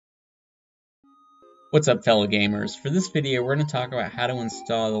What's up, fellow gamers? For this video, we're going to talk about how to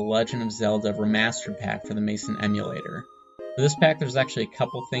install the Legend of Zelda Remastered pack for the Mesen emulator. For this pack, there's actually a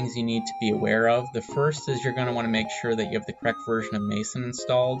couple things you need to be aware of. The first is you're going to want to make sure that you have the correct version of Mesen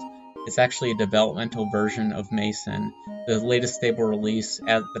installed. It's actually a developmental version of Mesen. The latest stable release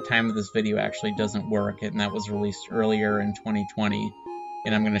at the time of this video actually doesn't work, and that was released earlier in 2020.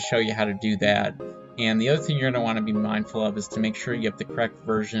 And I'm going to show you how to do that. And the other thing you're going to want to be mindful of is to make sure you have the correct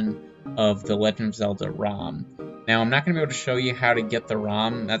version of the Legend of Zelda ROM. Now, I'm not going to be able to show you how to get the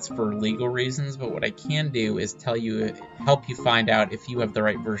ROM, that's for legal reasons, but what I can do is help you find out if you have the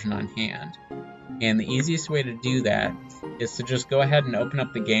right version on hand. And the easiest way to do that is to just go ahead and open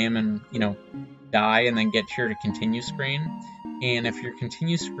up the game and, die and then get to your continue screen. And if your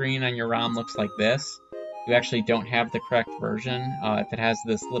continue screen on your ROM looks like this, you actually don't have the correct version. If it has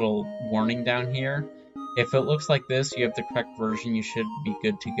this little warning down here, if it looks like this, you have the correct version, you should be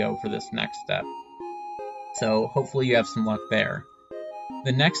good to go for this next step. So hopefully you have some luck there.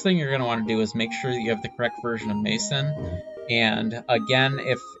 The next thing you're going to want to do is make sure that you have the correct version of Mesen. And again,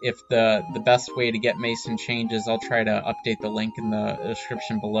 if the best way to get Mesen changes, I'll try to update the link in the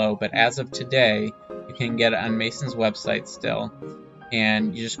description below. But as of today, you can get it on Mesen's website still.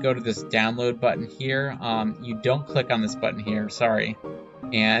 And you just go to this download button here. You don't click on this button here, sorry.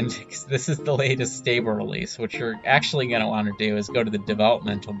 And this is the latest stable release. What you're actually going to want to do is go to the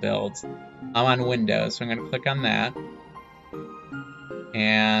developmental builds. I'm on Windows, so I'm going to click on that.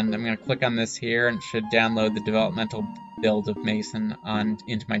 And I'm going to click on this here, and it should download the developmental build of Mesen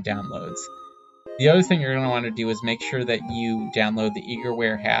into my downloads. The other thing you're going to want to do is make sure that you download the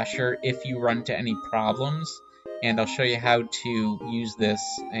eagerware hasher if you run into any problems. And I'll show you how to use this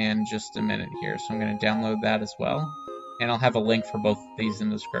in just a minute here. So I'm going to download that as well. And I'll have a link for both of these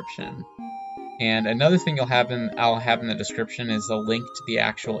in the description. And another thing I'll have in the description is a link to the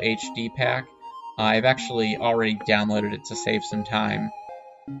actual HD pack. I've actually already downloaded it to save some time.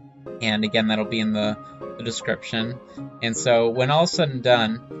 And again, that'll be in the description. And so when all is said and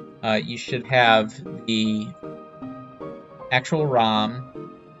done, you should have the actual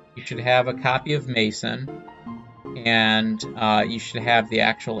ROM. You should have a copy of Mesen. And you should have the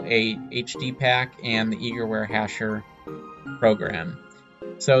actual HD pack and the eagerware hasher program.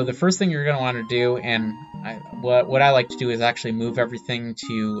 So the first thing you're going to want to do, and what I like to do is actually move everything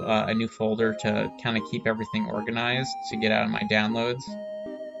to a new folder to kind of keep everything organized to get out of my downloads.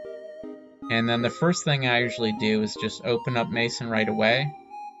 And then the first thing I usually do is just open up Mesen right away.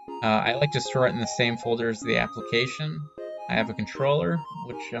 I like to store it in the same folder as the application. I have a controller,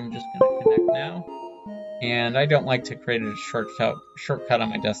 which I'm just going to connect now. And I don't like to create a shortcut on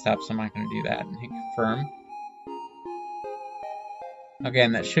my desktop, so I'm not going to do that. And hit confirm.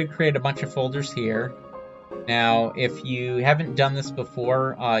 Again, that should create a bunch of folders here. Now, if you haven't done this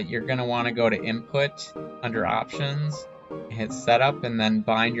before, you're going to want to go to Input under Options, hit Setup, and then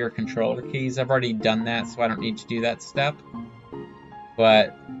bind your controller keys. I've already done that, so I don't need to do that step.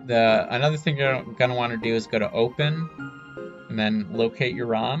 But another thing you're going to want to do is go to Open, and then locate your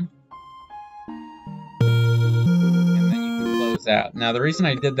ROM. Out. Now the reason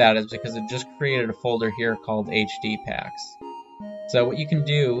I did that is because it just created a folder here called HD packs. So what you can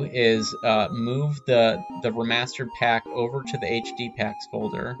do is move the remastered pack over to the HD packs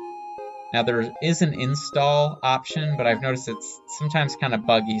folder. Now there is an install option, but I've noticed it's sometimes kind of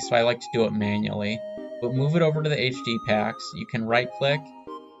buggy, so I like to do it manually. But move it over to the HD packs. You can right click,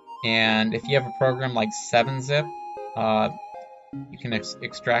 and if you have a program like 7-zip, you can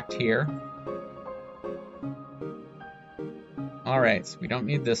extract here. Alright, so we don't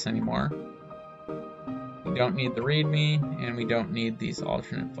need this anymore. We don't need the Readme, and we don't need these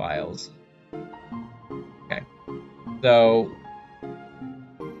alternate files. Okay, so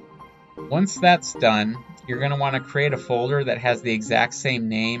once that's done, you're going to want to create a folder that has the exact same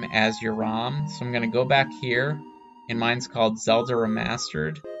name as your ROM. So I'm going to go back here, and mine's called Zelda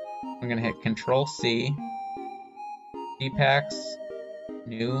Remastered. I'm going to hit Control-C, Dpacks,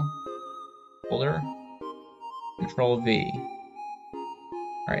 New, Folder, Control-V.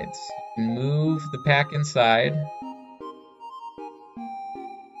 Alright, so you can move the pack inside,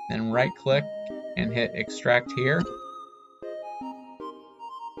 then right click and hit extract here.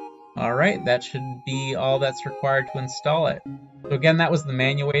 Alright, that should be all that's required to install it. So again, that was the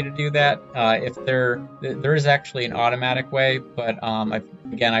manual way to do that. If there is actually an automatic way, but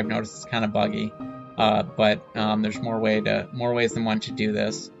I've noticed it's kind of buggy. But there's more ways than one to do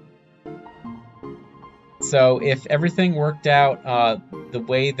this. So if everything worked out the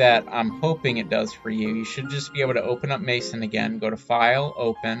way that I'm hoping it does for you, you should just be able to open up Mesen again, go to File,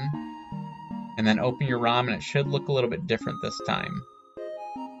 Open, and then open your ROM, and it should look a little bit different this time.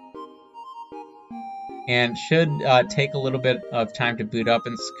 and should take a little bit of time to boot up,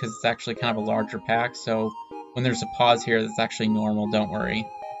 because it's actually kind of a larger pack, so when there's a pause here, that's actually normal, don't worry.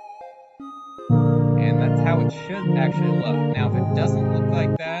 And that's how it should actually look. Now, if it doesn't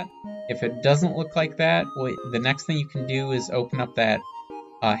look like that, the next thing you can do is open up that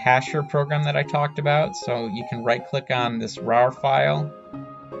hasher program that I talked about. So you can right-click on this RAR file.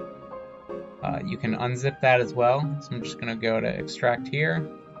 You can unzip that as well. So I'm just going to go to extract here.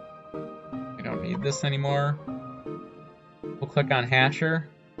 I don't need this anymore. We'll click on hasher,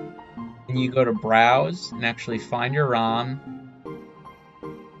 and you go to browse and actually find your ROM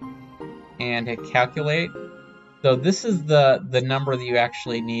and hit calculate. So this is the number that you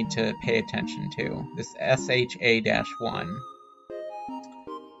actually need to pay attention to, this SHA-1.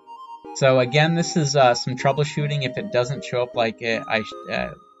 So again, this is some troubleshooting if it doesn't show up like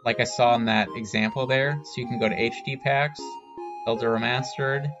I saw in that example there. So you can go to HD packs, Zelda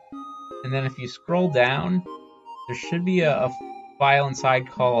Remastered, and then if you scroll down, there should be a file inside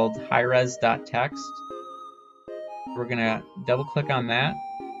called highres.txt. We're gonna double click on that.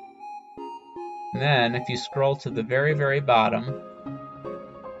 And then if you scroll to the very, very bottom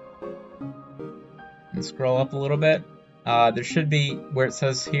and scroll up a little bit, there should be, where it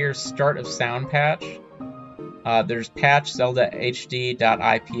says here, start of sound patch. There's patch Zelda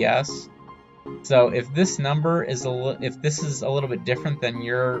HD.ips. So if this number is if this is a little bit different than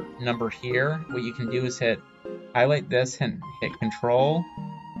your number here, what you can do is highlight this and hit Control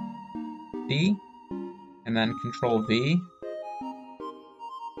C, and then Control V,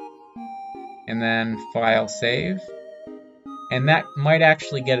 and then File Save, and that might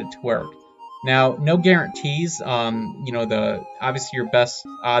actually get it to work. Now, no guarantees. You know, obviously your best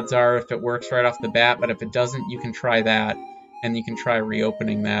odds are if it works right off the bat, but if it doesn't, you can try that, and you can try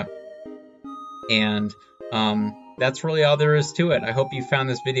reopening that. And that's really all there is to it. I hope you found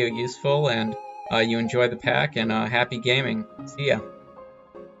this video useful and you enjoy the pack, and happy gaming. See ya.